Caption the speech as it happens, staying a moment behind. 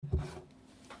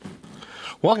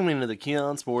Welcome into the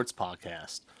Keon Sports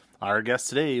Podcast. Our guest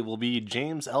today will be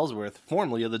James Ellsworth,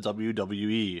 formerly of the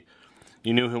WWE.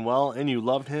 You knew him well and you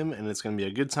loved him, and it's going to be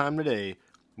a good time today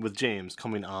with James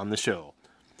coming on the show.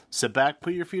 Sit back,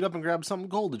 put your feet up, and grab something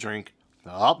cold to drink.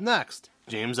 Up next,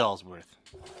 James Ellsworth.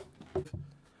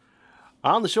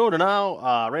 On the show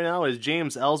right now is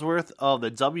James Ellsworth of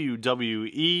the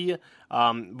WWE,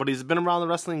 but he's been around the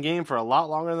wrestling game for a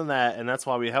lot longer than that, and that's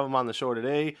why we have him on the show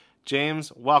today.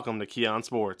 James, welcome to Keon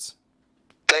Sports.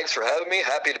 Thanks for having me.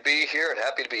 Happy to be here and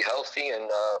happy to be healthy and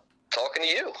talking to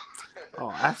you.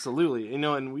 Oh, absolutely. You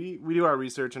know, and we do our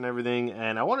research and everything,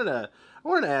 and I wanted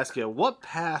to ask you, what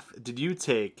path did you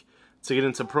take to get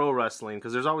into pro wrestling?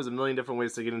 Because there's always a million different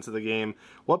ways to get into the game.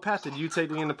 What path did you take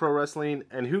to get into pro wrestling,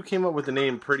 and who came up with the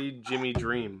name Pretty Jimmy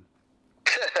Dream?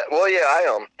 Well,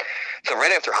 yeah, so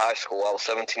right after high school, I was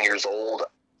 17 years old.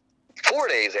 4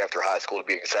 days after high school, to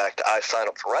be exact, I signed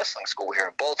up for wrestling school here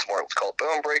in Baltimore. It was called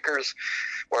Bone Breakers,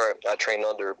 where I trained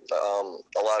under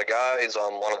a lot of guys.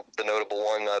 One of the notable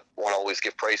one I want to always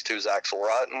give praise to is Axel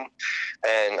Rotten.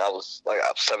 And I was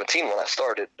 17 when I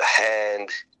started. And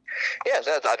yeah,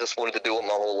 I just wanted to do it my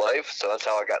whole life. So that's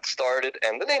how I got started.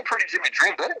 And the name Pretty Jimmy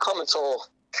Dream, that didn't come until,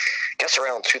 I guess,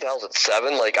 around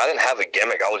 2007. Like, I didn't have a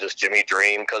gimmick. I was just Jimmy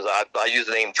Dream because I used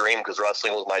the name Dream because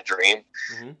wrestling was my dream.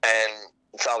 Mm-hmm. And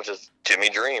so I was just Jimmy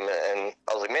Dream, and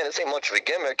I was like, man, this ain't much of a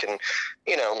gimmick, and,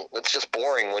 you know, it's just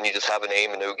boring when you just have a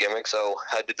name and no gimmick, so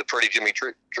I did the Pretty Jimmy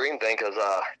Dream thing, because,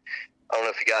 I don't know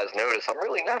if you guys noticed, I'm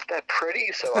really not that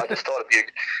pretty, so I just thought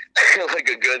it'd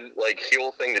be a good,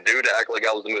 heel thing to do, to act like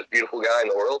I was the most beautiful guy in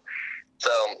the world.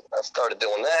 So I started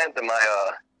doing that. Then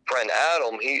my friend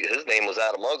Adam, his name was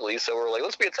Adam Ugly, so we're like,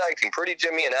 let's be a tag team, Pretty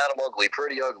Jimmy and Adam Ugly,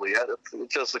 Pretty Ugly.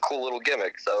 It's just a cool little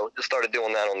gimmick, so just started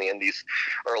doing that on the indies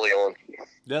early on.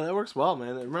 Yeah, that works well,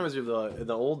 man. It reminds me of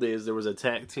the old days. There was a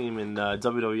tag team in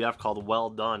WWF called Well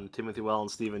Done, Timothy Well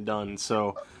and Stephen Dunn,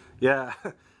 so yeah,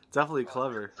 definitely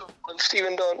clever.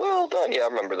 Stephen Dunn, Well Done, yeah, I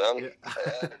remember them.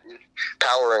 Yeah.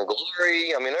 Power and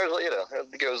Glory, I mean,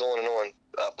 it goes on and on.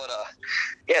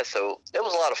 Yeah, so it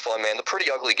was a lot of fun, man. The Pretty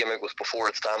Ugly gimmick was before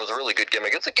its time. It was a really good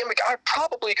gimmick. It's a gimmick I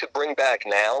probably could bring back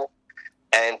now,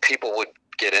 and people would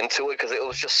get into it because it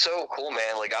was just so cool,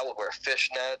 man. Like, I would wear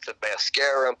fishnets and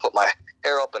mascara and put my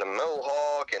hair up in a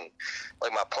mohawk, and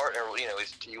like my partner, you know,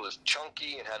 he was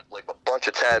chunky and had like a bunch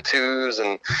of tattoos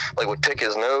and like would pick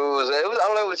his nose. I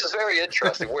don't know, it was just very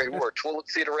interesting. Where he wore a toilet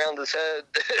seat around his head.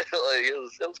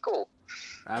 It was cool.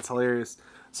 That's hilarious.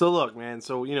 So look, man,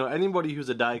 so, you know, anybody who's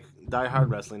a die-hard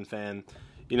wrestling fan,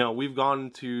 you know, we've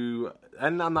gone to,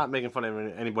 and I'm not making fun of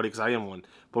anybody because I am one,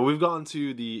 but we've gone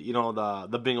to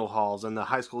the bingo halls and the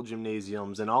high school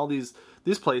gymnasiums and all these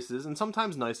places, and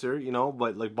sometimes nicer, you know,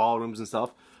 but like ballrooms and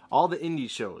stuff, all the indie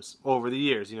shows over the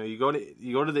years. You know, you go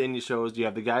to the indie shows, you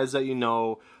have the guys that you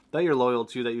know, that you're loyal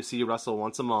to, that you see wrestle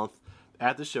once a month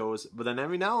at the shows, but then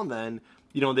every now and then,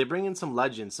 you know, they bring in some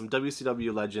legends, some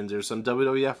WCW legends or some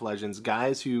WWF legends,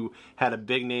 guys who had a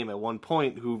big name at one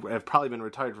point who have probably been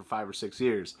retired for 5 or 6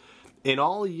 years. In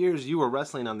all the years you were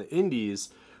wrestling on the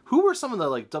indies, who were some of the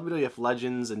like WWF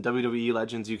legends and WWE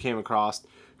legends you came across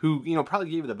who, you know, probably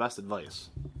gave you the best advice?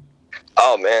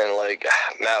 Oh, man, like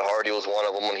Matt Hardy was one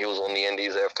of them when he was on the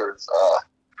indies after his,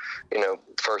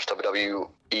 first WWE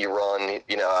run.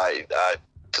 You know, I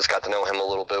just got to know him a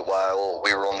little bit while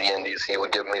we were on the indies. He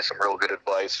would give me some real good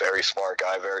advice. Very smart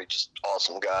guy, very just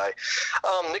awesome guy.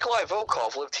 Nikolai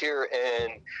Volkov lived here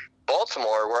in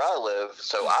Baltimore where I live,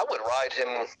 so I would ride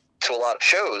him to a lot of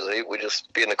shows. We'd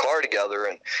just be in the car together,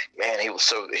 and man, he was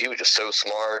just so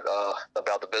smart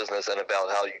about the business and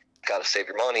about how you got to save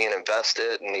your money and invest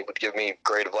it, and he would give me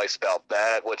great advice about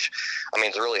that, which, I mean,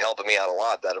 is really helping me out a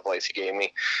lot, that advice he gave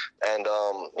me. And,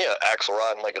 Axel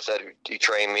Rotten, like I said, he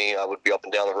trained me. I would be up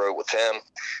and down the road with him.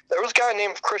 There was a guy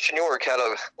named Christian York, had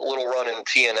a little run in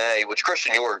TNA, which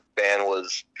Christian York, man,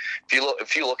 was,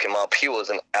 if you look him up, he was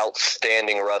an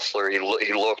outstanding wrestler. He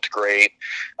looked great.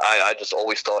 I just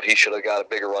always thought he should have got a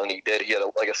bigger run than he did. He had,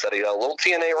 like I said, he had a little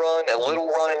TNA run, a little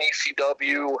run in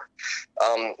ECW.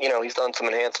 He's done some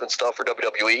enhancement stuff for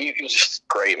WWE. He was just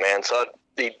great, man. So I,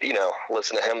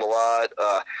 listen to him a lot.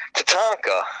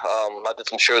 Tatanka, I did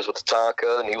some shows with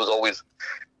Tatanka, and he was always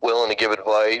willing to give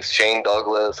advice. Shane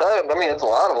Douglas. I mean, it's a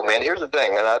lot of them, man. Here's the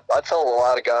thing, and I tell a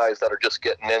lot of guys that are just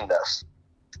getting in this,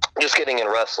 just getting in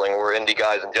wrestling, or indie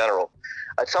guys in general.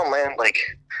 I tell them, man, like,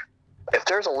 if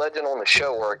there's a legend on the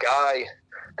show or a guy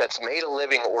that's made a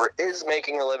living or is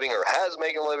making a living or has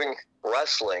made a living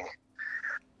wrestling,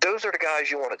 those are the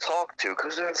guys you want to talk to,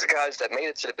 because those are the guys that made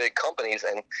it to the big companies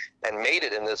and made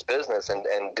it in this business and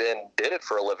then did it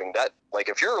for a living. That, like,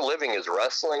 if your living is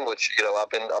wrestling, which, you know,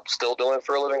 I'm still doing it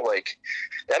for a living, like,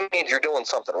 that means you're doing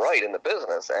something right in the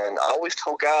business. And I always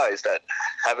tell guys that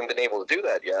haven't been able to do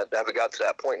that yet, haven't got to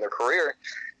that point in their career,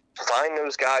 find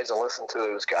those guys and listen to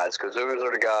those guys, because those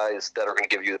are the guys that are going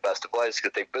to give you the best advice,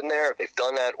 because they've been there, they've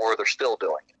done that, or they're still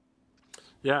doing it.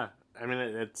 Yeah, I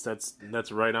mean,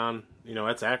 that's right on. You know,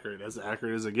 that's accurate as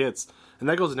it gets, and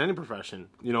that goes in any profession.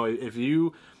 You know, if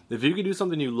you can do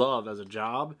something you love as a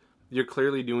job, you're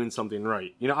clearly doing something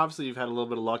right. You know, obviously you've had a little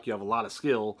bit of luck, you have a lot of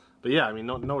skill, but yeah, I mean,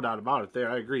 no doubt about it. There,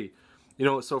 I agree. You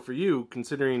know, so for you,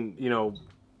 considering, you know,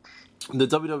 the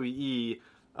WWE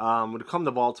would come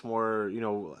to Baltimore, you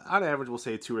know, on average, we'll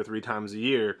say 2 or 3 times a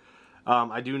year.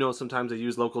 I do know sometimes they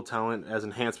use local talent as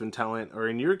enhancement talent, or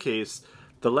in your case,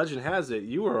 the legend has it,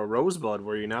 you were a Rosebud,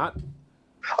 were you not?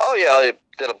 Oh, yeah, I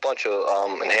did a bunch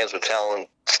of enhancement talent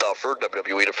stuff for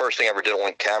WWE. The first thing I ever did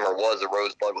on camera was a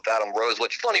Rosebud with Adam Rose,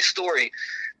 which, funny story,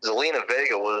 Zelina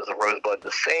Vega was a Rosebud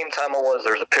the same time I was.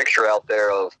 There's a picture out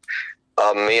there of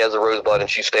me as a Rosebud, and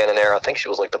she's standing there. I think she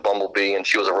was like the Bumblebee, and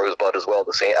she was a Rosebud as well at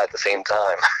the same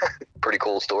time. Pretty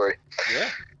cool story. Yeah.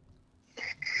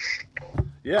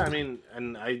 Yeah, I mean,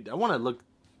 and I want to look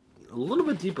a little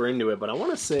bit deeper into it, but I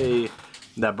want to say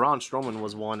that Braun Strowman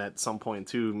was one at some point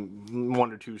too,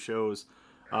 1 or 2 shows.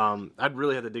 I'd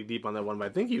really have to dig deep on that one, but I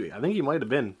think he might have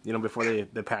been, you know, before they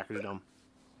packaged him.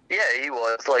 Yeah, he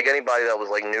was. Like, anybody that was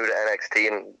like new to NXT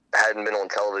and hadn't been on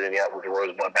television yet was a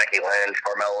Rosebud. Becky Lynch,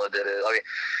 Carmella did it. I mean,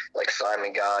 like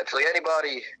Simon Gotch. Like,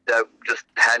 anybody that just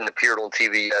hadn't appeared on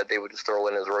TV yet, they would just throw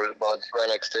in as Rosebuds for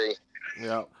NXT.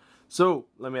 Yeah. So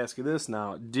let me ask you this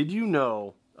now: did you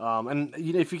know? And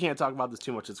if you can't talk about this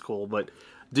too much, it's cool. But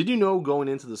did you know, going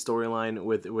into the storyline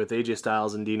with AJ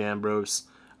Styles and Dean Ambrose,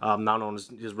 now known as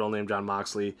his real name Jon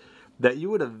Moxley, that you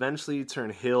would eventually turn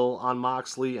heel on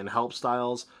Moxley and help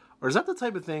Styles? Or is that the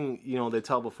type of thing, you know, they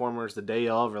tell performers the day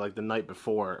of or like the night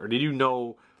before? Or did you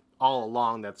know all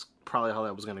along that's probably how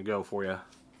that was going to go for you?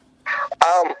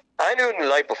 I knew the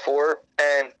night before,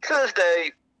 and to this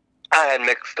day, I had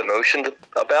mixed emotions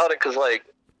about it, because, like,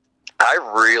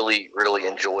 I really, really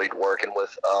enjoyed working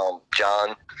with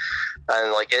John,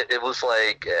 and, like, it was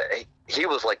like he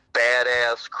was like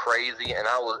badass crazy, and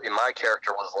my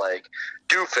character was like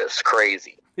doofus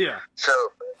crazy. Yeah. So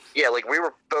yeah, like, we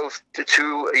were both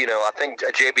two. You know, I think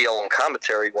JBL on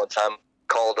commentary one time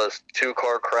called us 2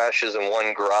 car crashes in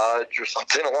one garage or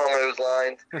something along those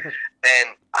lines, and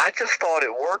I just thought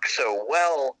it worked so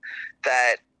well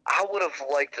that I would have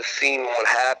liked to seen what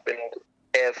happened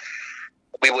if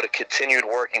we would have continued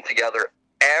working together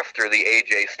after the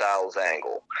AJ Styles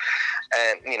angle,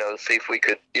 and, you know, see if we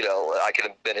could, you know, I could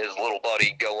have been his little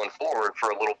buddy going forward for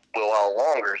a little while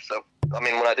longer. So, I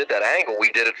mean, when I did that angle,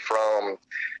 we did it from,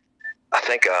 I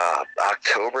think,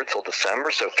 October till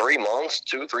December, so 3 months,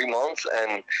 2-3 months,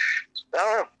 and I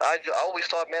don't know, I always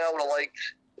thought, man, I would have liked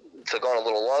to have gone a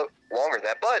little longer than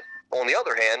that, but on the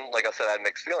other hand, like I said, I had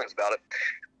mixed feelings about it.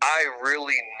 I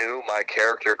really knew my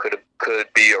character could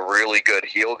be a really good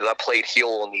heel, because I played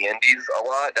heel on the indies a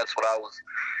lot. That's what I was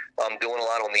doing a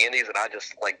lot on the indies, and I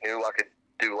just, like, knew I could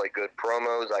do, like, good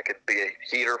promos. I could be a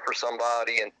heater for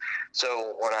somebody. And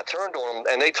so when I turned on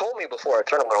them, and they told me before I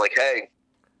turned on, they're like, hey,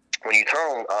 when you turn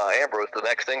on Ambrose, the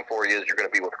next thing for you is you're going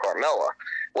to be with Carmella,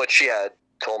 which she had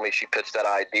told me. She pitched that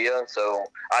idea, so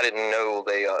I didn't know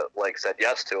they said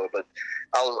yes to it, but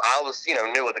I was you know,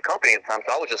 new at the company at the time,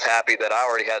 so I was just happy that I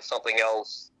already had something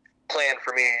else planned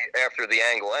for me after the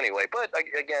angle anyway. But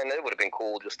again, it would have been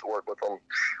cool just to work with them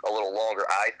a little longer,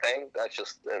 I think. That's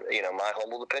just, you know, my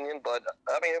humble opinion, but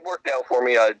I mean, it worked out for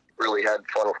me. I really had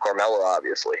fun with Carmella,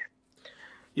 obviously.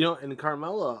 You know, and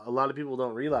Carmella, a lot of people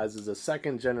don't realize, is a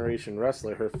second-generation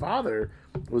wrestler. Her father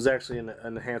was actually an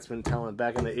enhancement talent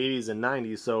back in the 80s and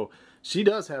 90s, so she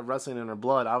does have wrestling in her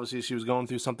blood. Obviously, she was going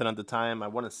through something at the time. I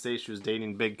want to say she was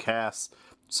dating Big Cass.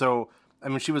 So, I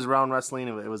mean, she was around wrestling.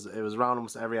 It was around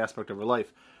almost every aspect of her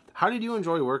life. How did you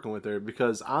enjoy working with her?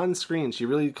 Because on screen, she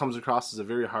really comes across as a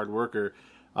very hard worker.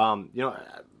 You know,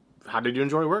 how did you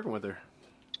enjoy working with her?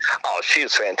 Oh, she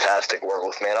is fantastic to work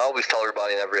with, man. I always tell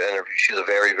everybody in every interview, she's a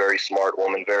very, very smart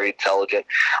woman, very intelligent.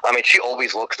 I mean, she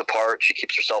always looks the part. She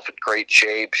keeps herself in great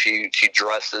shape. She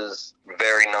dresses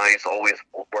very nice, always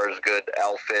wears a good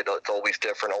outfit. It's always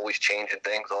different, always changing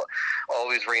things,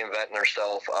 always reinventing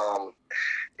herself.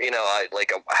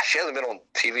 She hasn't been on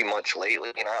TV much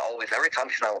lately, and every time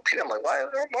she's not on TV, I'm like, why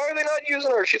are they not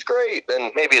using her? She's great.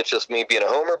 And maybe it's just me being a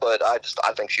homer, but I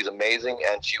think she's amazing,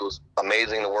 and she was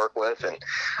amazing to work with. And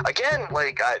again,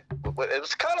 it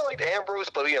was kind of like Ambrose,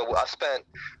 but I spent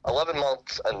 11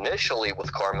 months initially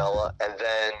with Carmella, and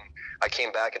then I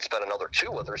came back and spent another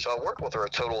 2 with her. So I worked with her a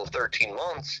total of 13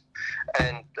 months.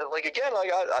 And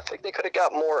I think they could have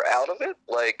got more out of it.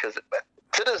 Because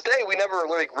to this day, we never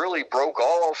really broke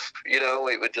off.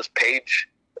 It would just Paige,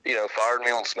 fired me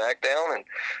on SmackDown, and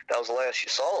that was the last you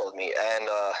saw of me. And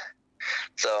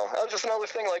so that was just another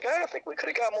thing. I think we could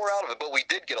have got more out of it, but we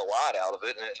did get a lot out of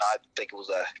it, and I think it was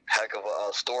a heck of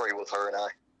a story with her and I.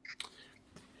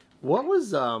 What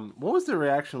was the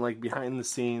reaction like behind the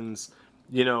scenes?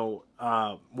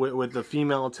 With the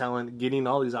female talent getting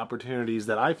all these opportunities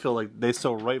that I feel like they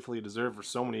so rightfully deserve for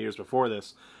so many years before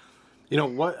this.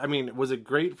 Was it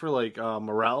great for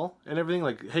morale and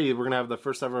everything? Hey, we're gonna have the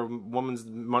first ever women's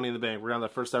Money in the Bank. We're gonna have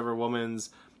the first ever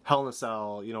women's Hell in a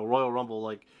Cell. Royal Rumble.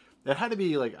 It had to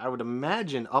be I would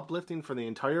imagine uplifting for the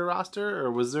entire roster.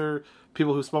 Or was there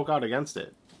people who spoke out against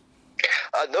it?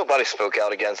 Nobody spoke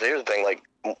out against it. Here's the thing: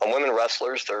 women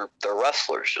wrestlers, they're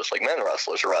wrestlers, just like men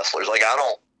wrestlers are wrestlers.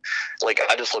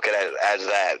 I just look at it as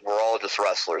that. We're all just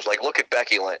wrestlers. Look at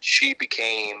Becky Lynch. She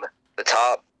became the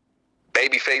top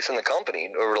babyface in the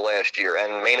company over the last year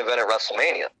and main event at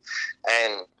WrestleMania.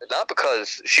 And not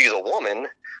because she's a woman,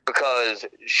 because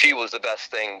she was the best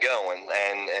thing going,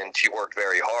 and she worked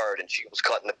very hard, and she was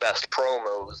cutting the best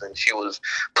promos, and she was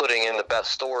putting in the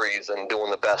best stories and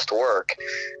doing the best work.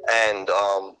 And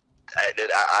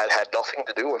I had nothing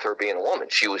to do with her being a woman.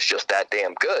 She was just that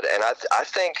damn good. And I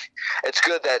think it's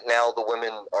good that now the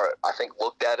women are, I think,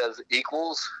 looked at as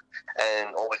equals,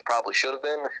 and always probably should have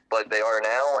been, but they are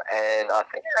now. And I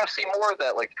think you're going to see more of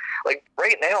that. Like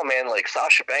right now, man,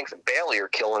 Sasha Banks and Bayley are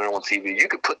killing it on TV. You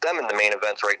could put them in the main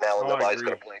events right now, and nobody's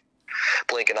going to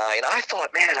blink an eye. And I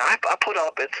thought, man, I put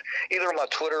up, it's either on my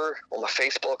Twitter or my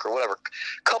Facebook or whatever,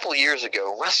 a couple of years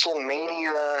ago,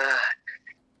 WrestleMania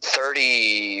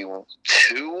 32,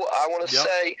 I want to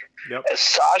say. Yep.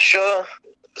 Sasha,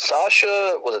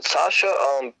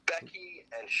 Becky,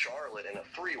 and Charlotte in a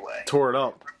 3-way. Tore it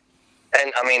up.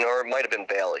 And, or it might have been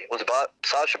Bayley. Was it about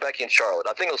Sasha, Becky, and Charlotte?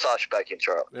 I think it was Sasha, Becky, and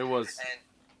Charlotte. It was.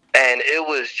 And it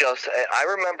was just, I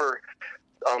remember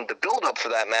the build-up for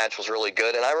that match was really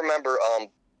good. And I remember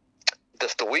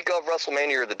the week of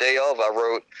WrestleMania or the day of, I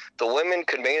wrote, the women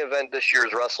could main event this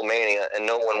year's WrestleMania and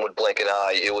no one would blink an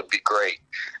eye. It would be great.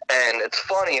 And it's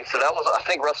funny. So that was, I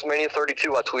think, WrestleMania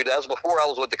 32 I tweeted. That was before I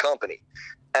was with the company.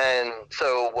 And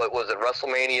so what was it,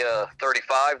 WrestleMania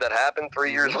 35 that happened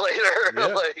 3 years later?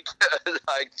 Yeah.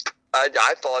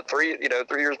 I thought 3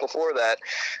 years before that.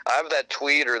 I have that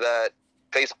tweet or that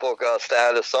Facebook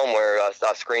status somewhere. I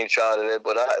screenshotted it,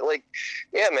 but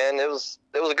yeah, man, it was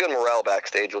a good morale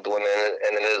backstage with the women,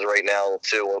 and it is right now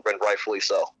too, and rightfully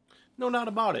so. No doubt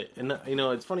about it. And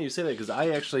it's funny you say that, because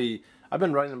I've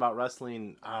been writing about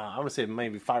wrestling. I want to say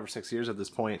maybe 5 or 6 years at this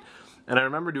point, and I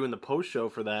remember doing the post show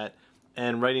for that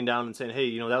and writing down and saying,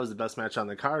 hey, that was the best match on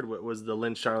the card. Was the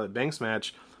Lynch Charlotte Banks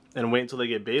match, and wait until they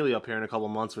get Bayley up here in a couple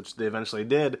months, which they eventually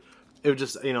did. It was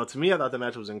just, to me, I thought the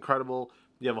match was incredible.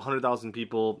 You have 100,000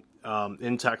 people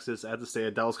in Texas at the stay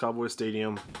at Dallas Cowboys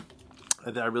Stadium.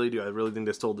 I really do. I really think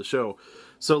they stole the show.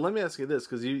 So let me ask you this,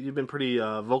 because you've been pretty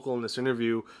vocal in this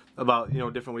interview about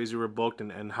different ways you were booked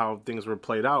and how things were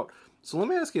played out. So let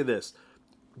me ask you this.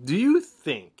 Do you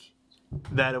think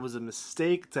that it was a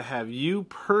mistake to have you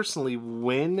personally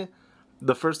win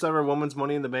the first ever women's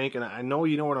Money in the Bank? And I know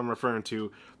you know what I'm referring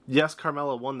to. Yes,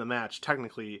 Carmella won the match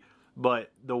technically, but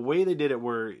the way they did it,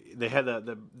 where they had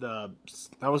the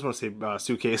I was going to say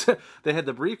suitcase, they had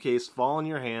the briefcase fall in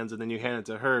your hands and then you hand it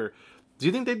to her. Do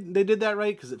you think they did that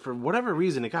right? Because for whatever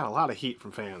reason, it got a lot of heat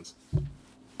from fans.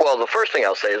 Well, the first thing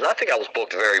I'll say is I think I was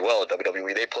booked very well at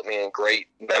WWE. They put me in great,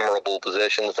 memorable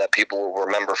positions that people will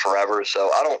remember forever.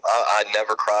 So I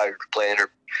never cry or complain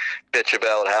or bitch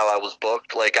about how I was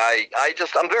booked.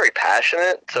 I'm very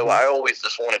passionate, so I always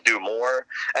just want to do more.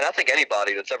 And I think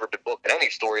anybody that's ever been booked in any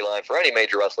storyline for any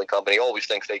major wrestling company always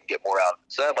thinks they can get more out of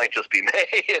it. So that might just be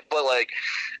me. But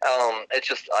it's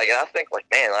just, I think,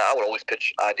 man, I would always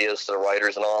pitch ideas to the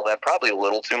writers and all that. Probably a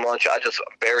little too much. I'm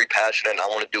very passionate, and I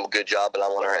want to do a good job, and I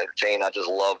want to entertain. I just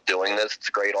love doing this. It's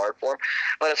a great art form.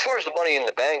 But as far as the Money in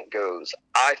the Bank goes,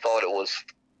 I thought it was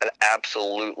an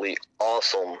absolutely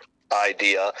awesome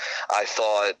idea. I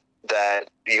thought that,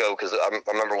 because I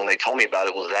remember when they told me about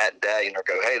it was that day, and they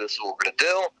go, hey, this is what we're going to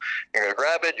do. You're going to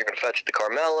grab it. You're going to fetch it to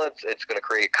Carmella. It's going to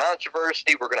create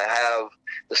controversy. We're going to have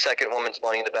the second women's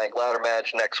Money in the Bank ladder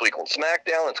match next week on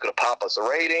SmackDown. It's going to pop us a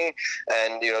rating,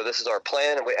 and, this is our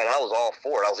plan. And I was all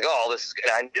for it. I was like, oh, this is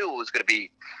good. I knew it was going to be,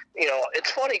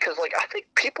 it's funny because, I think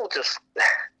people just,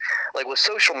 with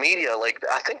social media,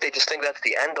 I think they just think that's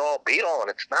the end-all, be-all, and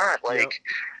it's not.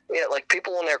 Yeah,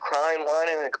 people in there crying,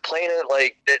 whining, and complaining,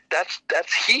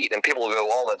 that's heat. And people will go,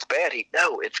 oh, that's bad heat.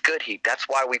 No, it's good heat. That's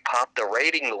why we popped the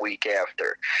rating the week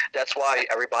after. That's why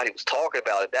everybody was talking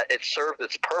about it. That it served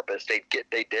its purpose. They did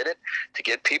it to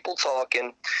get people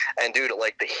talking. And, dude,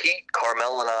 the heat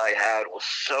Carmel and I had was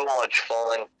so much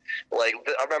fun. I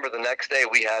remember the next day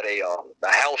we had a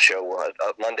house show,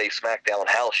 a Monday SmackDown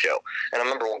house show. And I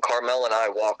remember when Carmel and I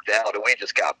walked out, and we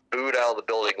just got booed out of the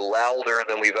building louder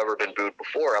than we've ever been booed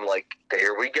before. I'm like,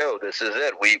 here we go. This is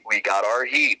it. We got our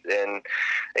heat. And,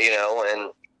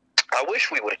 and I wish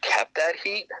we would have kept that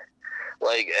heat.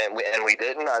 And we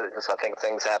didn't. I think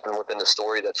things happened within the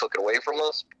story that took it away from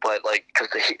us. But, because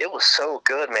it was so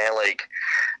good, man.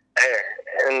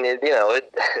 And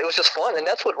it was just fun, and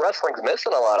that's what wrestling's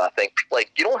missing a lot. I think,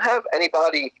 you don't have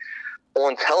anybody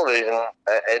on television,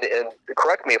 and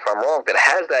correct me if I'm wrong, that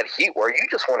has that heat where you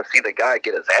just want to see the guy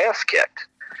get his ass kicked.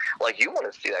 You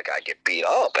want to see that guy get beat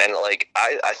up, and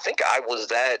I think I was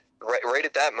that right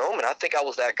at that moment. I think I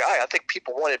was that guy. I think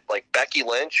people wanted Becky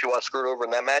Lynch, who I screwed over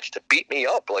in that match, to beat me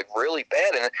up really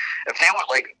bad. And if they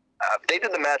were they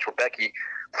did the match with Becky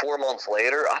 4 months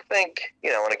later, I think,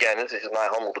 and again, this is my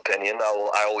humble opinion.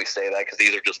 I always say that because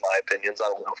these are just my opinions. I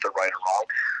don't know if they're right or wrong.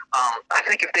 I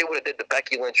think if they would have did the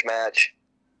Becky Lynch match,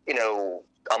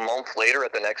 a month later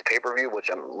at the next pay-per-view, which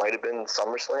might have been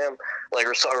SummerSlam,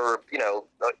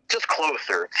 just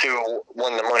closer to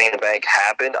when the Money in the Bank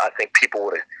happened, I think people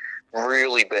would have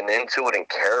really been into it and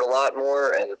cared a lot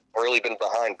more and really been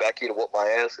behind Becky to whoop my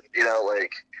ass,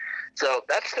 So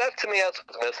that to me, that's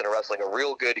what's missing in wrestling, a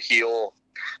real good heel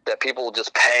that people will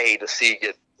just pay to see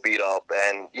get beat up,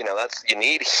 and you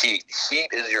need heat. Heat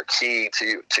is your key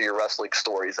to your wrestling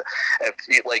stories.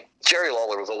 Jerry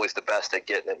Lawler was always the best at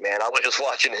getting it, man. I was just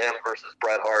watching him versus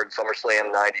Bret Hart,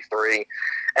 SummerSlam '93,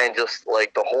 and just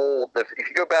the whole. If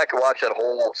you go back and watch that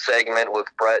whole segment with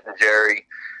Bret and Jerry,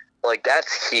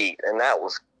 that's heat, and that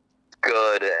was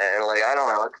good. And I don't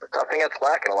know, I think that's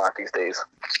lacking a lot these days.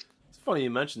 It's funny you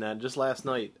mentioned that. Just last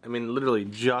night, literally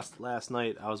just last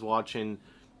night, I was watching.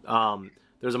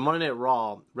 There's a Monday Night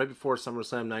Raw right before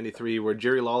SummerSlam '93 where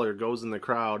Jerry Lawler goes in the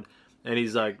crowd and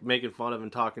he's making fun of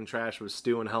and talking trash with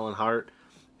Stu and Helen Hart.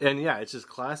 And yeah, it's just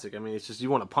classic. It's just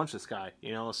you want to punch this guy,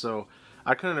 So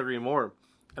I couldn't agree more.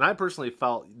 And I personally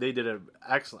felt they did an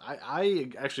excellent.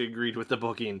 I actually agreed with the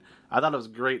booking. I thought it was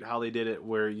great how they did it,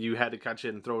 where you had to catch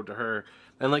it and throw it to her.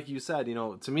 And like you said,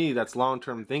 to me that's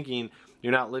long-term thinking.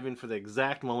 You're not living for the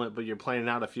exact moment, but you're planning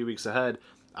out a few weeks ahead.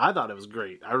 I thought it was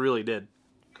great. I really did.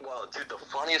 Well, dude, the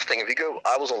funniest thing,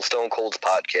 I was on Stone Cold's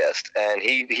podcast, and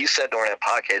he said during that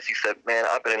podcast, he said, man,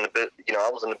 I've been in I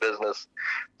was in the business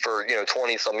for,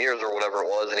 20 some years or whatever it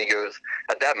was. And he goes,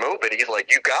 at that moment, he's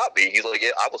like, you got me. He's like,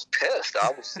 yeah, I was pissed.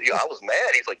 I was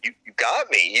mad. He's like, you got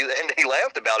me. And he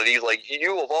laughed about it. He's like,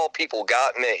 you of all people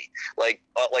got me,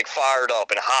 fired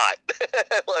up and hot.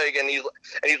 and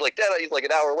he's like that. He's like,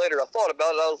 an hour later, I thought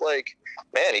about it. I was like,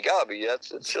 man, he got me. It's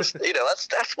just,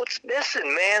 that's what's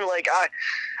missing, man.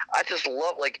 I just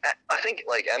love, I think,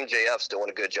 MJF's doing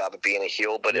a good job of being a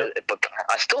heel, but but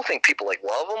I still think people,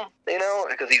 love him,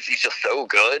 because he's just so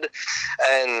good.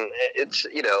 And it's,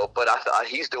 but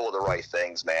he's doing the right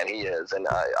things, man. He is. And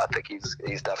I think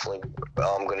he's definitely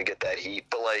going to get that heat.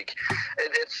 But,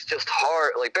 it's just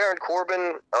hard. Baron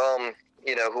Corbin,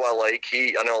 who I like.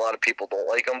 I know a lot of people don't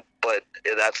like him, but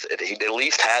he at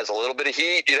least has a little bit of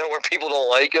heat, where people don't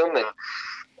like him. And,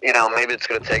 maybe it's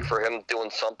going to take for him doing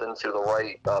something to the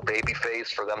right baby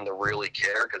face for them to really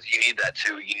care, because you need that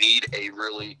too. You need a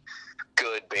really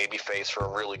good baby face for a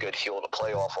really good heel to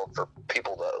play off of for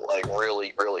people to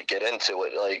really, really get into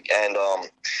it.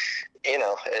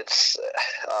 It's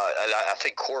I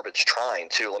think Corbin's trying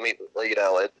to.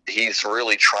 He's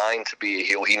really trying to be a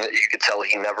heel. You can tell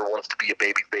he never wants to be a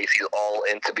baby face. He's all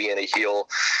into being a heel,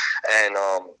 and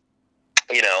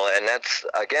and that's,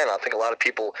 again, I think a lot of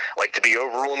people like to be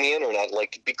over on the internet,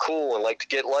 like to be cool and like to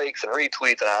get likes and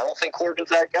retweets, and I don't think Corbin's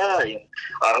that guy. And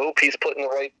I hope he's put in the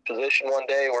right position one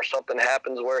day where something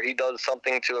happens where he does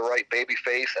something to the right baby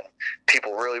face and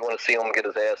people really want to see him get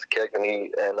his ass kicked, and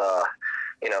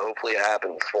hopefully it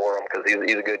happens for him, because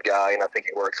he's a good guy, and I think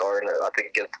he works hard, and I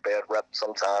think he gets a bad rep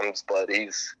sometimes, but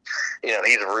he's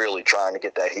really trying to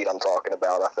get that heat I'm talking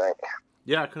about, I think.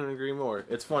 Yeah, I couldn't agree more.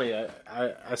 It's funny.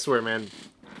 I swear, man,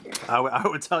 I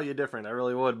would tell you different. I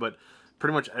really would. But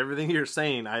pretty much everything you're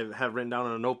saying, I have written down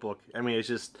in a notebook. I mean, it's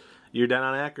just, you're dead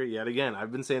on accurate yet again.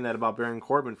 I've been saying that about Baron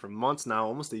Corbin for months now,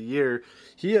 almost a year.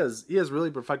 He has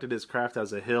really perfected his craft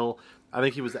as a heel. I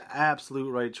think he was the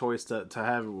absolute right choice to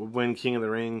have win King of the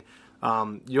Ring.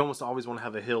 You almost always want to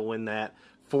have a heel win that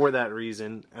for that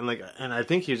reason. And I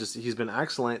think he's been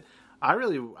excellent. I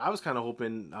was kind of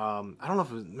hoping, I don't know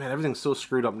if everything's so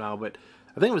screwed up now, but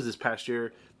I think it was this past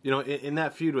year, in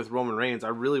that feud with Roman Reigns, I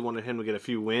really wanted him to get a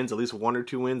few wins, at least 1 or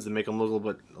 2 wins, to make him a little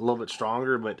bit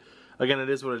stronger. But again,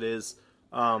 it is what it is.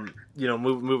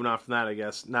 Moving on from that, I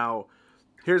guess. Now,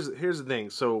 here's the thing.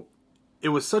 So it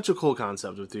was such a cool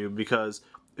concept with you, because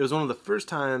it was one of the first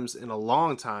times in a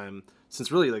long time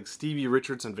since really like Stevie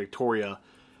Richards and Victoria.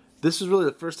 This was really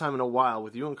the first time in a while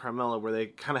with you and Carmella where they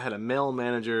kind of had a male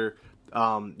manager,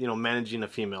 managing a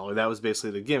female, or that was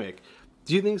basically the gimmick.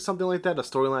 Do you think something like that, a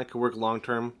storyline, could work long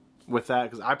term with that?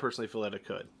 Because I personally feel that it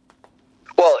could.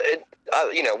 Well,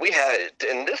 we had,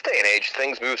 in this day and age,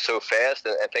 things move so fast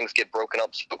and things get broken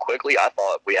up so quickly. I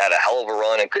thought we had a hell of a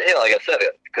run, and like I said,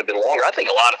 it could have been longer. I think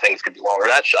a lot of things could be longer.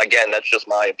 That's just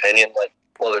my opinion. Like,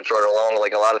 whether it's right or long,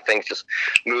 like a lot of things just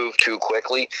move too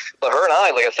quickly. But her and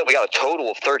I, like I said, we got a total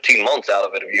of 13 months out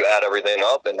of it if you add everything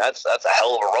up, and that's a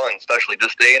hell of a run, especially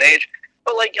this day and age.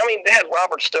 But, they had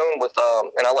Robert Stone with,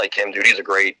 and I like him, dude. He's a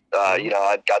great,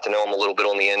 I got to know him a little bit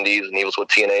on the Indies, and he was with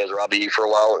TNA as Robbie E for a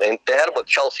while. And they had him with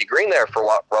Chelsea Green there for a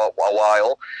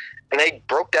while, and they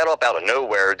broke that up out of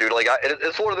nowhere, dude.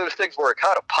 It's one of those things where it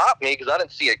kind of popped me because I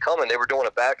didn't see it coming. They were doing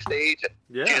it backstage,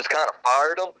 and she just kind of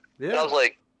fired him. Yeah. And I was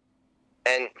like,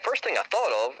 and first thing I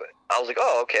thought of, I was like,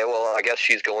 oh, okay, well, I guess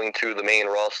she's going to the main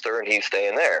roster and he's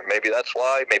staying there. Maybe that's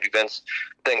why. Maybe Vince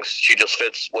thinks she just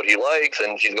fits what he likes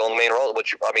and she's going to the main roster.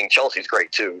 Which, Chelsea's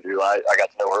great too, dude. I got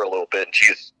to know her a little bit, and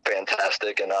she's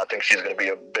fantastic, and I think she's going to be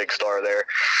a big star there.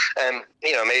 And,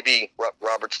 maybe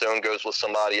Robert Stone goes with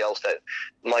somebody else that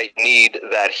might need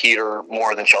that heater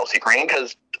more than Chelsea Green,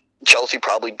 because Chelsea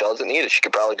probably doesn't need it. She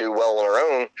could probably do well on her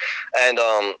own.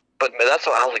 And, but that's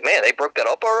why I was like, man, they broke that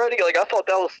up already? Like, I thought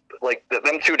that was, like,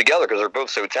 them two together, because they're both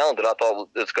so talented, I thought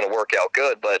it's going to work out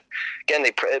good. But, again,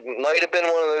 it might have been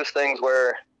one of those things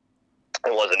where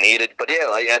it wasn't needed. But,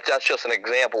 yeah, that's just an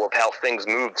example of how things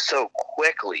moved so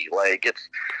quickly. Like, it's,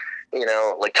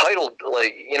 title,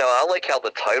 I like how the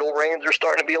title reigns are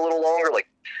starting to be a little longer. Like,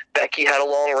 Becky had a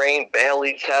long reign.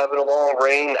 Bayley's having a long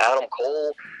reign. Adam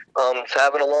Cole is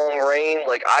having a long reign.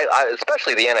 Like, I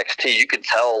especially the NXT, you could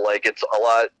tell, like, it's a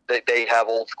lot, they have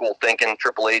old school thinking,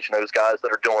 Triple H and those guys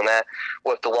that are doing that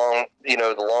with the long,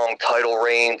 the long title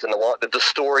reigns, and the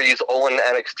stories on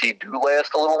NXT do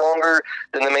last a little longer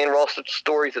than the main roster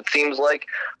stories. It seems like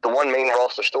the one main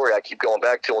roster story I keep going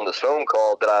back to on this phone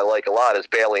call that I like a lot is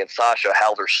Bayley and Sasha,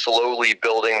 how they're slowly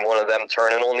building one of them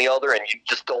turning on the other, and you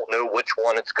just don't know which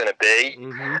one it's going to be.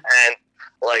 Mm-hmm. And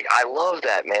like, I love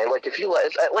that, man. Like, if you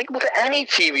like with any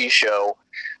TV show,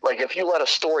 like, if you let a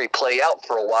story play out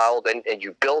for a while, then and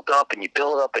you build up and you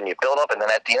build up and you build up, and then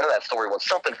at the end of that story, when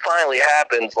something finally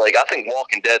happens, like, I think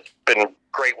Walking Dead's been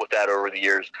great with that over the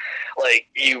years. Like,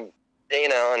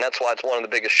 and that's why it's one of the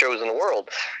biggest shows in the world.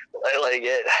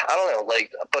 I don't know,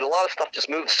 but a lot of stuff just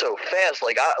moves so fast.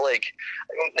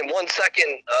 In 1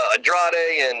 second,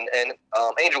 Andrade and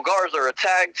Angel Garza are a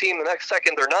tag team. The next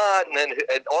second, they're not. And then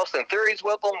Austin Theory's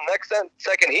with them. The next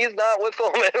second, he's not with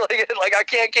them. And I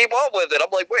can't keep up with it.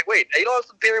 I'm like, wait,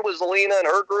 Austin Theory was Zelina and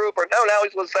her group, or no, now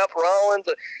he's with Seth Rollins.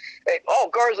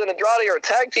 Garza and Andrade are a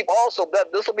tag team also.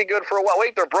 This will be good for a while.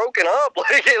 Wait, they're broken up.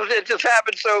 Like, it just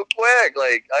happened so quick.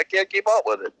 Like, I can't keep up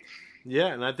with it. Yeah,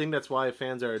 and I think that's why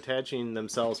fans are attaching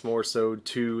themselves more so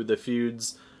to the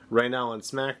feuds right now on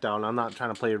SmackDown. I'm not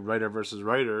trying to play writer versus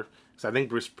writer, because I think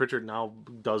Bruce Pritchard now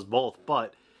does both.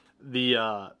 But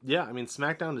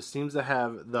SmackDown just seems to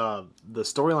have the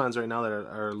storylines right now that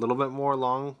are a little bit more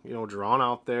long, drawn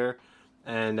out there,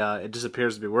 and it just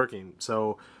appears to be working.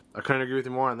 So I couldn't agree with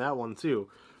you more on that one too.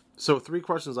 So 3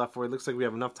 questions left for you. It looks like we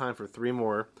have enough time for 3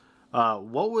 more.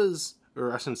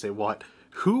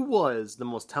 Who was the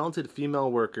most talented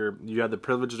female worker you had the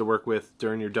privilege to work with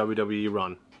during your WWE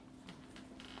run?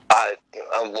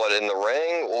 In the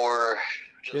ring or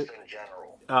just in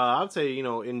general? I would say,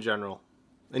 in general.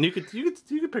 And you could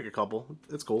pick a couple.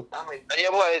 It's cool.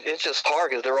 It's just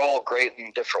hard because they're all great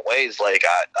in different ways. Like,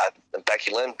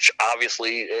 Becky Lynch,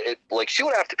 obviously, she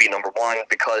would have to be number 1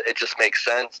 because it just makes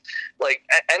sense. Like,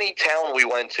 any town we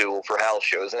went to for house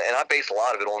shows, and I base a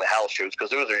lot of it on the house shows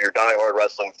because those are your diehard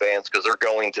wrestling fans because they're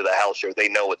going to the house shows. They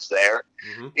know it's there,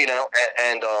 mm-hmm.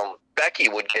 And Becky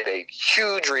would get a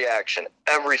huge reaction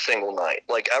every single night.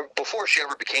 Like, before she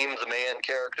ever became the man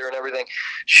character and everything,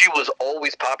 she was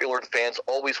always popular with fans,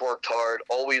 always worked hard,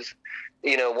 always,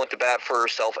 went to bat for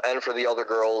herself and for the other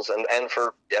girls and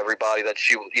for everybody that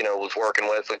she, was working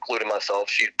with, including myself.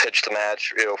 She pitched the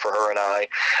match, for her and I.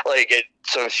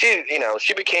 So she,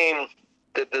 she became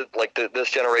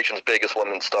this generation's biggest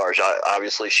women's stars.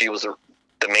 Obviously, she was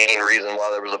the main reason why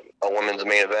there was a women's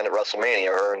main event at WrestleMania,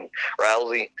 her and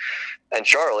Rousey and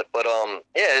Charlotte. But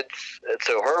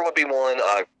so her would be one.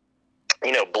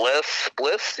 Bliss,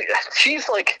 she's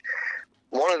like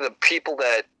one of the people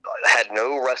that had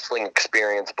no wrestling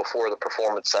experience before the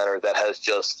Performance Center that has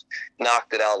just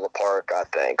knocked it out of the park, I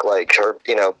think. Like, her,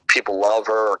 people love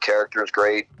her. Her character is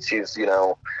great. She's,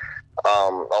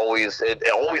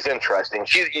 always interesting.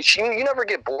 She you never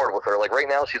get bored with her. Like, right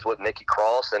now she's with Nikki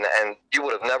Cross, and you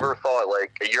would have never thought,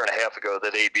 like, a year and a half ago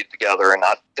that they'd be together, and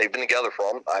they've been together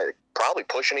for probably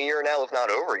pushing a year now, if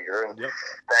not over a year, and yep.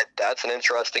 That's an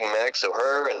interesting mix. So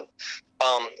her and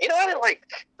I didn't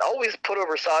always put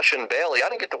over Sasha and Bailey. I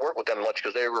didn't get to work with them much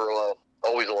because they were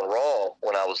always on Raw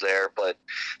when I was there, but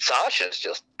Sasha's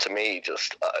just, to me,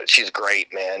 she's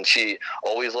great, man. She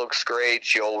always looks great.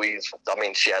 She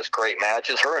has great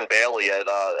matches. Her and Bailey at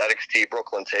NXT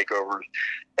Brooklyn Takeovers,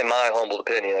 in my humble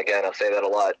opinion, again, I say that a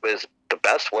lot, is the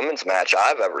best women's match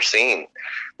I've ever seen.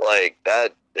 Like,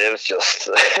 that, it was just,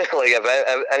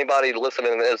 if anybody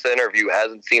listening to this interview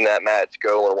hasn't seen that match,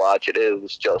 go and watch it. It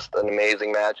was just an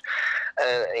amazing match.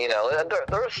 And,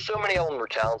 there are so many of them were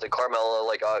talented. Carmella,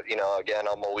 again,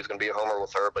 I'm always going to be a homer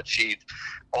with her, but she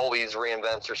always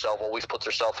reinvents herself, always puts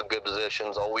herself in good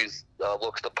positions, always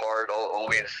looks the part,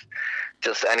 always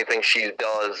just anything she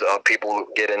does, people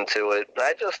get into it.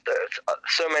 There's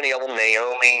so many of them.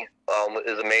 Naomi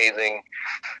is amazing.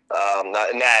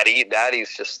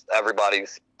 Natty's just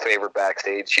everybody's favorite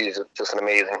backstage. She's just an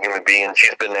amazing human being.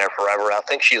 She's been there forever. I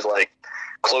think she's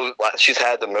she's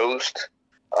had the most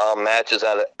matches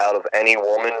out of any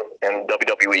woman in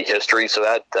WWE history. So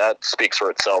that speaks for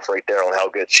itself right there on how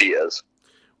good she is.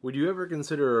 Would you ever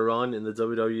consider a run in the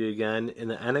WWE again in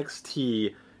the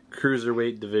NXT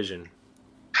Cruiserweight division?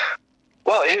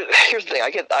 Well, here's the thing. I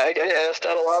get asked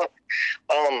that a lot.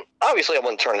 Obviously, I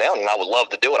wouldn't turn it down, and I would love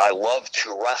to do it. I love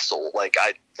to wrestle.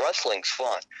 Wrestling's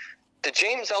fun. The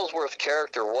James Ellsworth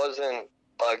character wasn't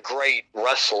a great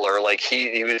wrestler. Like,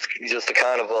 he was just a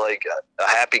kind of a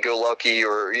happy-go-lucky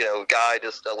or, guy,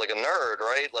 just like a nerd,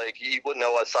 right? Like, he wouldn't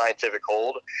know a scientific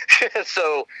hold.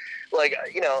 So,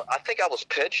 I think I was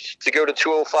pitched to go to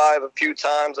 205 a few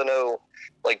times. I know,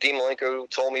 Dean Malenko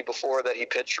told me before that he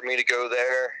pitched for me to go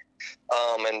there.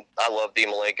 And I love Dean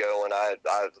Malenko, and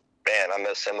I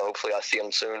miss him. Hopefully I see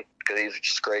him soon because he's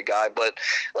just a great guy. But,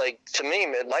 to me,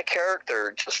 man, my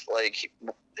character just, I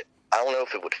don't know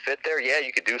if it would fit there. Yeah,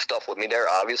 you could do stuff with me there,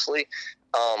 obviously.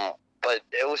 But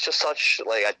it was just such,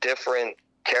 a different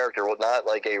character, not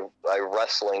a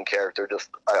wrestling character.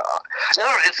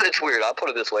 It's weird. I'll put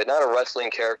it this way. Not a wrestling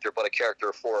character, but a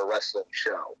character for a wrestling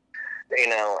show.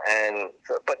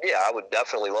 But yeah, I would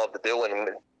definitely love to do it and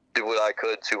do what I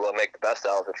could to make the best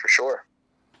out of it for sure.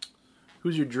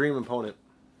 Who's your dream opponent?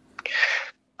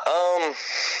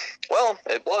 Well,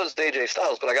 it was AJ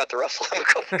Styles, but I got to wrestle him a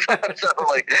couple times. So,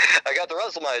 I got to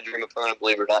wrestle my dream opponent,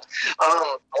 believe it or not.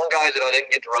 One guy that I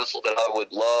didn't get to wrestle that I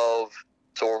would love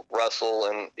to wrestle,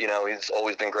 and, he's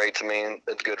always been great to me, and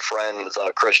it's a good friend, is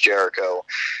Chris Jericho.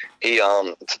 He,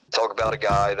 talk about a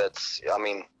guy that's,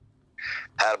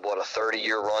 had, a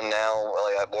 30-year run now,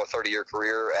 a more 30-year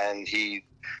career, and he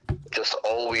just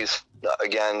always,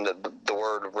 again, the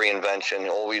word reinvention,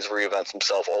 always reinvents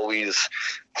himself, always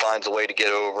finds a way to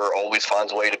get over, always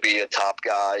finds a way to be a top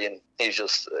guy, and he's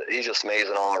just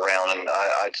amazing all around, and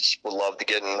I just would love to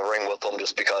get in the ring with him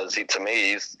just because he's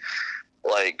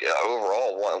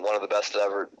overall one of the best that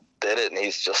ever did it, and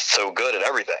he's just so good at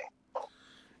everything.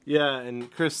 Yeah, and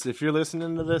Chris, if you're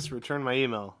listening to this, return my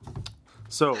email.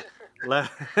 So,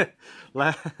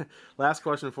 last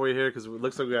question for you here, because it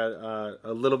looks like we got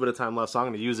a little bit of time left, so I'm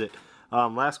going to use it.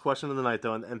 Last question of the night,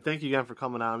 though, and thank you again for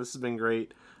coming on. This has been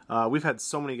great. We've had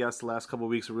so many guests the last couple of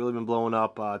weeks. We've really been blowing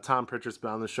up. Tom Pritchard's been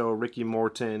on the show, Ricky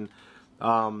Morton,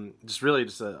 Terry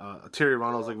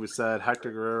Reynolds, like we said,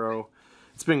 Hector Guerrero.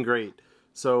 It's been great.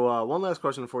 So one last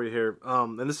question for you here,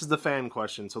 and this is the fan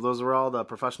question. So those are all the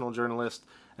professional journalists,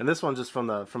 and this one's just from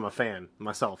a fan,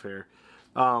 myself here.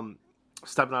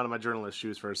 Stepping out of my journalist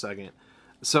shoes for a second.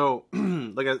 So,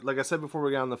 like I said before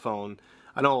we got on the phone,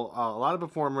 I know a lot of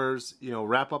performers,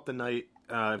 wrap up the night.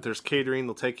 If there's catering,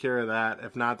 they'll take care of that.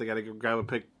 If not, they got to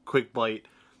grab a quick bite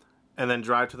and then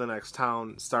drive to the next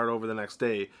town, start over the next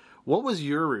day. What was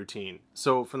your routine?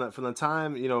 So from the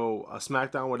time, you know, a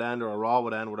SmackDown would end or a Raw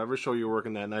would end, whatever show you were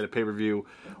working that night at pay-per-view,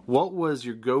 what was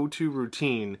your go-to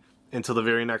routine until the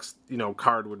very next, you know,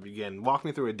 card would begin? Walk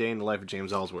me through a day in the life of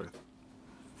James Ellsworth.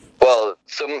 Well,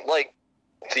 like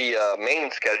the main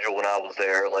schedule when I was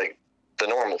there, like the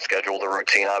normal schedule, the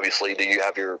routine, obviously, do you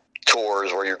have your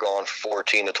tours where you're gone for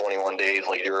 14 to 21 days,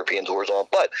 like European tours on.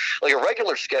 But like a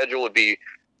regular schedule would be,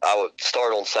 I would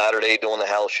start on Saturday doing the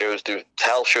house shows, do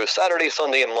house shows Saturday,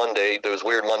 Sunday, and Monday, those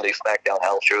weird Monday SmackDown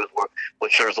house shows,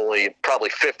 which there's only probably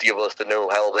 50 of us that know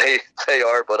how they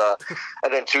are, but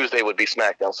and then Tuesday would be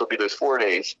SmackDown, so it'd be those 4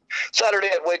 days. Saturday,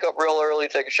 I'd wake up real early,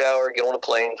 take a shower, get on a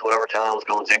plane to whatever town I was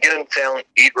going to, get in town,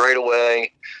 eat right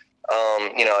away.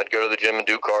 You know, I'd go to the gym and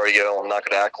do cardio. I'm not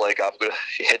going to act like I'm going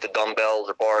to hit the dumbbells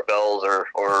or barbells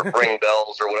or ring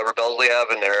bells or whatever bells they have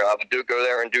in there. I would go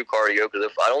there and do cardio, because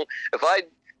if I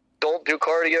don't do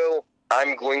cardio,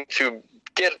 I'm going to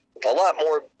get a lot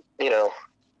more, you know,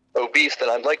 obese than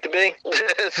I'd like to be.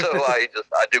 So I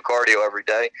do cardio every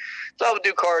day. So I would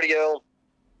do cardio,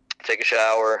 take a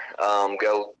shower,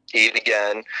 go eat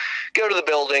again, go to the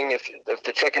building. If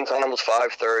the check-in time was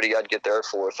 5:30, I'd get there at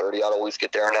 4:30. I'd always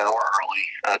get there an hour early.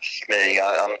 That's me.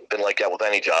 I've been like that with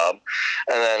any job.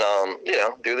 And then, you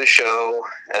know, do the show.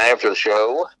 And after the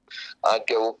show, I'd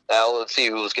go out and see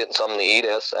who was getting something to eat.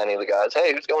 Ask any of the guys,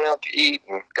 hey, who's going out to eat?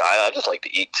 And I just like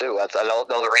to eat too. I don't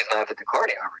know the reason I have to do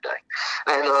cardio every day.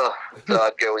 And so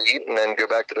I'd go eat and then go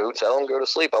back to the hotel and go to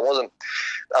sleep.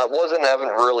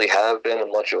 Haven't really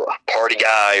been much of a party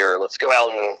guy, or let's go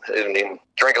out and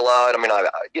drink a lot. I mean,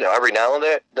 you know, every now and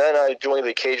then I enjoy the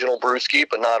occasional brewski,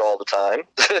 but not all the time.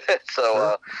 So,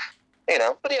 Sure. You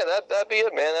know, but yeah, that'd be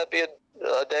it, man. That'd be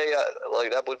a day,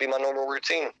 like that would be my normal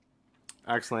routine.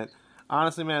 Excellent.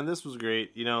 Honestly, man, this was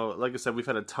great. You know, like I said, we've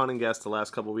had a ton of guests the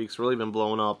last couple of weeks, really been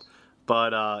blowing up.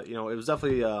 But you know, it was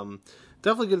definitely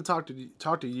good to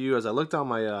talk to you. As I looked down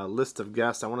my list of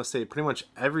guests, I want to say pretty much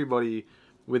everybody,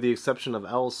 with the exception of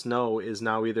Elle Snow, is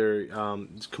now either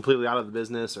completely out of the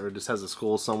business or just has a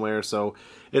school somewhere. So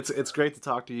it's great to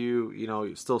talk to you. You know,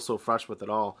 you're still so fresh with it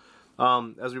all.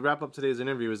 As we wrap up today's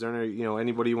interview, is there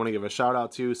anybody you want to give a shout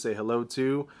out to, say hello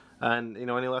to, and you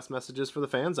know, any last messages for the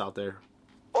fans out there?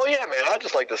 Well, yeah, man, I'd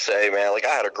just like to say, man, like I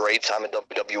had a great time at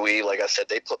WWE. Like I said,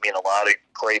 they put me in a lot of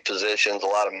great positions, a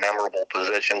lot of memorable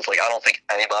positions. Like I don't think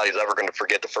anybody's ever going to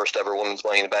forget the first ever Women's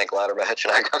Money in the Bank ladder match,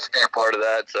 and I got to be a part of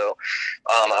that. So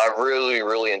I really,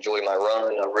 really enjoyed my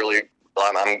run.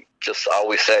 I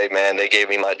always say, man, they gave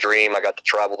me my dream. I got to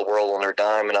travel the world on their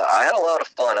dime, and I had a lot of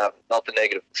fun. I have nothing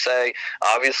negative to say.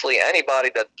 Obviously,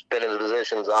 anybody that's been in the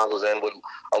positions I was in would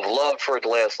have loved for it to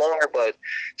last longer, but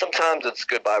sometimes it's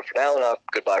goodbye for now, not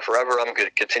goodbye forever. I'm going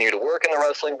to continue to work in the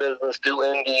wrestling business, do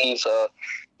indies,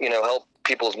 you know, help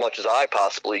people as much as I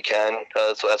possibly can.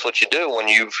 So that's what you do when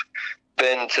you've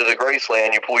been to the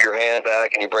Graceland. You pull your hand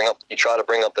back and you try to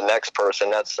bring up the next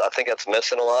person. I think that's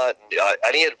missing a lot.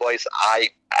 Any advice I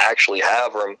actually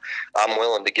have, or I'm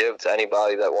willing to give to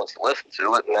anybody that wants to listen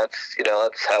to it, and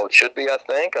that's how it should be. I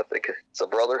think it's a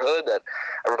brotherhood that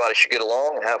everybody should get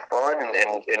along and have fun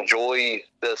and enjoy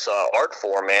this art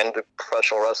form. Man, the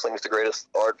professional wrestling is the greatest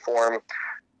art form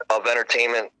of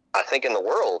entertainment, I think, in the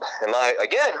world. In my,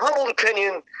 again, humble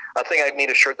opinion, I think I need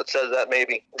a shirt that says that,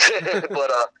 maybe.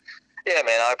 But yeah,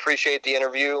 man, I appreciate the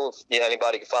interview.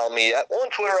 Anybody can follow me on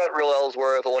Twitter at Real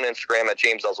Ellsworth, on Instagram at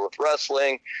James Ellsworth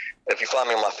Wrestling. If you find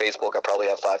me on my Facebook, I probably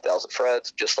have 5,000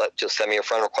 friends. Just send me a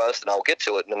friend request, and I'll get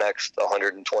to it in the next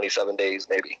 127 days,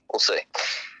 maybe. We'll see.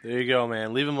 There you go,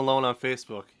 man. Leave him alone on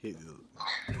Facebook.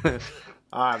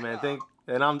 All right, man.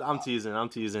 And I'm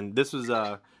teasing. This was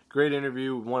a great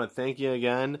interview. We want to thank you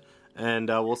again, and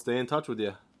we'll stay in touch with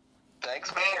you.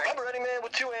 Thanks, man. Remember, any man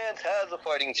with two hands has a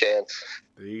fighting chance.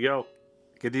 There you go.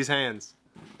 Get these hands.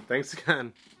 Thanks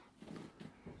again.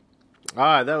 All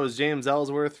right, that was James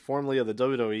Ellsworth, formerly of the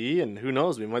WWE, and who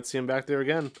knows, we might see him back there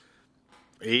again.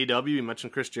 AEW, you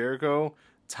mentioned Chris Jericho.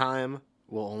 Time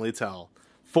will only tell.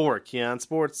 For Keon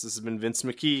Sports, this has been Vince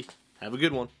McKee. Have a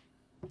good one.